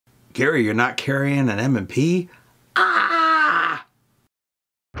Gary, you're not carrying an M&P? Ah!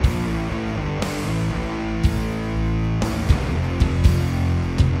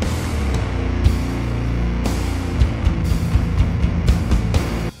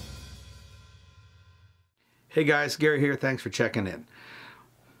 Hey guys, Gary here. Thanks for checking in.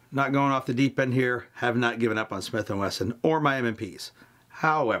 Not going off the deep end here. Have not given up on Smith & Wesson or my M&Ps.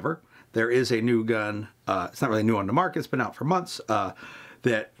 However, there is a new gun. It's not really new on the market. It's been out for months.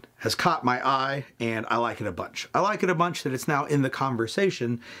 That has caught my eye, and I like it a bunch. I like it a bunch that it's now in the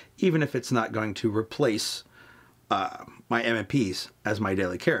conversation, even if it's not going to replace my M&Ps as my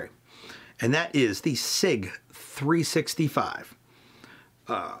daily carry. And that is the SIG 365.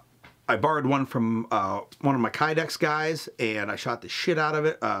 I borrowed one from one of my Kydex guys, and I shot the shit out of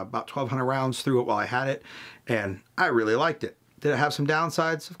it, about 1,200 rounds through it while I had it, and I really liked it. Did it have some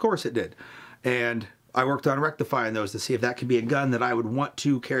downsides? Of course it did. And I worked on rectifying those to see if that could be a gun that I would want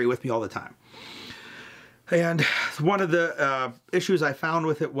to carry with me all the time. And one of the issues I found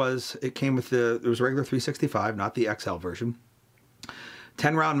with it was it came with it was a regular 365, not the XL version.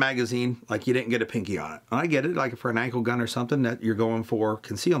 10-round magazine, like you didn't get a pinky on it. And I get it, like for an ankle gun or something that you're going for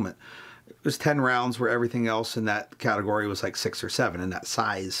concealment. It was 10 rounds where everything else in that category was like 6 or 7 in that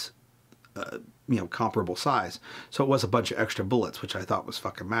size, comparable size. So it was a bunch of extra bullets, which I thought was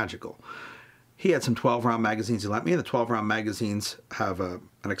fucking magical. He had some 12-round magazines he lent me, and the 12-round magazines have an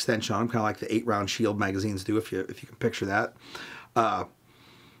extension on them, kind of like the 8-round Shield magazines do, if you can picture that.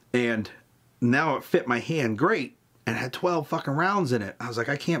 And now it fit my hand great, and it had 12 fucking rounds in it. I was like,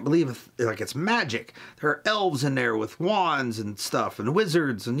 I can't believe it. Like, it's magic. There are elves in there with wands and stuff, and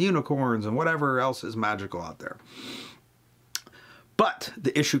wizards and unicorns and whatever else is magical out there. But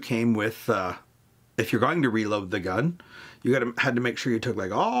the issue came with if you're going to reload the gun, you had to make sure you took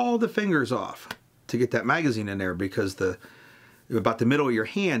like all the fingers off to get that magazine in there, because about the middle of your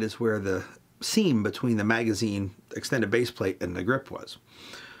hand is where the seam between the magazine extended base plate and the grip was.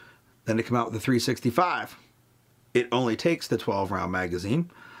 Then they come out with the 365. It only takes the 12-round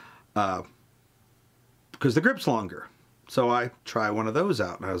magazine because the grip's longer. So I try one of those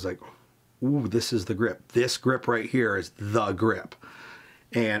out, and I was like, ooh, this is the grip. This grip right here is the grip.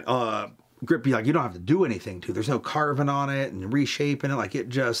 And grip, like, you don't have to do anything to. There's no carving on it and reshaping it. Like, it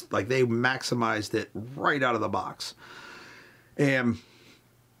just, like, they maximized it right out of the box. And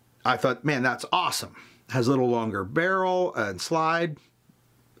I thought, man, that's awesome. Has a little longer barrel and slide.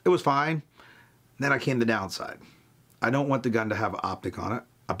 It was fine. Then I came to the downside. I don't want the gun to have an optic on it.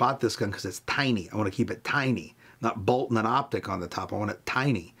 I bought this gun because it's tiny. I want to keep it tiny, not bolting an optic on the top. I want it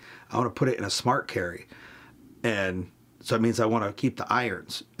tiny. I want to put it in a smart carry. And so it means I want to keep the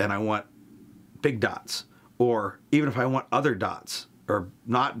irons, and I want big dots, or even if I want other dots or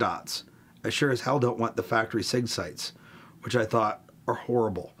not dots, I sure as hell don't want the factory SIG sights, which I thought are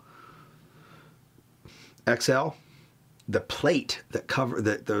horrible. XL, the plate that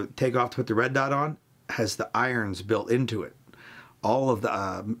the takeoff to put the red dot on has the irons built into it. All of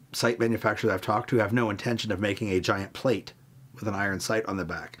the sight manufacturers I've talked to have no intention of making a giant plate with an iron sight on the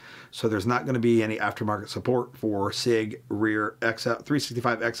back. So there's not going to be any aftermarket support for SIG rear XL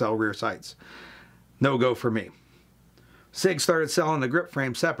 365 XL rear sights. No go for me. SIG started selling the grip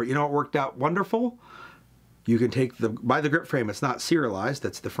frame separate. You know what worked out wonderful? You can buy the grip frame. It's not serialized.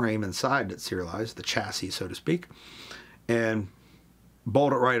 That's the frame inside that's serialized, the chassis, so to speak, and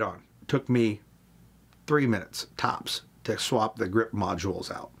bolt it right on. It took me 3 minutes tops to swap the grip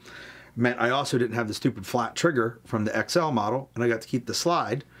modules out. Meant I also didn't have the stupid flat trigger from the XL model, and I got to keep the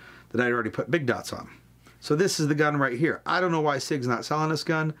slide that I'd already put big dots on. So this is the gun right here. I don't know why SIG's not selling this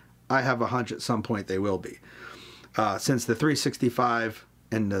gun. I have a hunch at some point they will be. Since the 365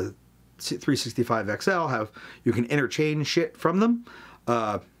 and the 365 XL you can interchange shit from them.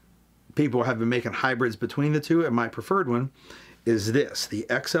 People have been making hybrids between the two, and my preferred one is this, the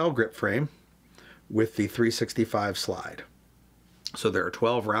XL grip frame with the 365 slide. So there are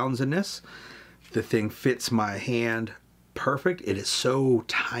 12 rounds in this. The thing fits my hand perfect. It is so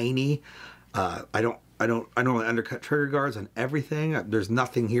tiny. I don't really undercut trigger guards on everything. There's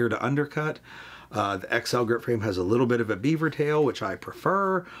nothing here to undercut. The XL grip frame has a little bit of a beaver tail, which I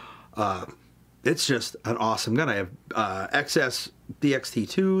prefer. It's just an awesome gun. I have XS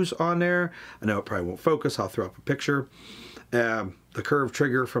DXT2s on there. I know it probably won't focus. I'll throw up a picture. The curved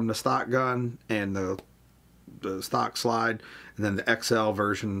trigger from the stock gun and the stock slide, and then the XL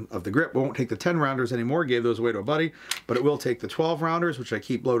version of the grip. Won't take the 10 rounders anymore, gave those away to a buddy, but it will take the 12 rounders, which I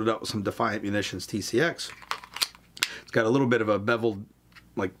keep loaded up with some Defiant Munitions TCX. It's got a little bit of a beveled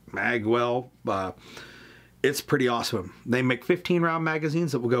like mag well, it's pretty awesome. They make 15 round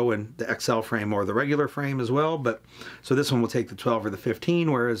magazines that will go in the XL frame or the regular frame as well, but so this one will take the 12 or the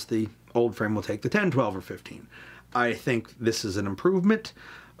 15, whereas the old frame will take the 10, 12, or 15. I think this is an improvement.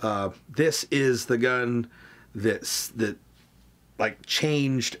 This is the gun that like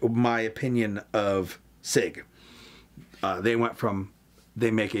changed my opinion of SIG. They went from they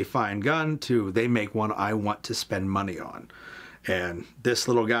make a fine gun to they make one I want to spend money on. And this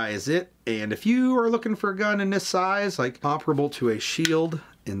little guy is it. And if you are looking for a gun in this size, like comparable to a Shield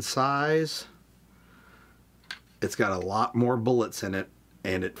in size, it's got a lot more bullets in it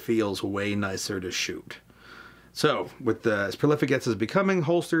and it feels way nicer to shoot. So with the as prolific as it's becoming,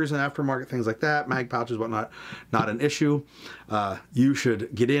 holsters and aftermarket things like that, mag pouches, whatnot, not an issue. You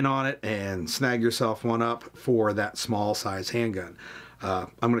should get in on it and snag yourself one up for that small size handgun.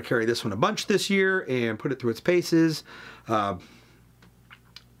 I'm going to carry this one a bunch this year and put it through its paces.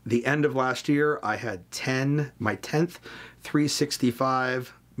 The end of last year, I had my 10th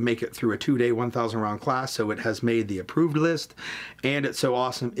 365 make it through a 2-day 1,000 round class, so it has made the approved list, and it's so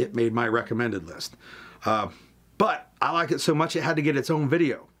awesome it made my recommended list. But I like it so much it had to get its own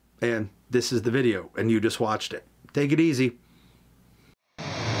video, and this is the video, and you just watched it. Take it easy.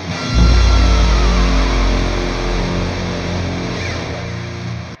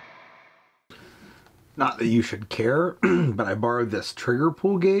 Not that you should care, but I borrowed this trigger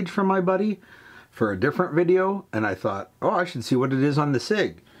pull gauge from my buddy for a different video, and I thought, oh, I should see what it is on the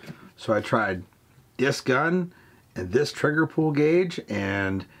SIG. So I tried this gun and this trigger pull gauge,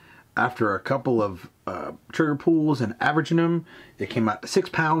 and after a couple of trigger pulls and averaging them, it came out to 6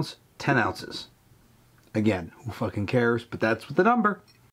 pounds, 10 ounces. Again, who fucking cares? But that's the number.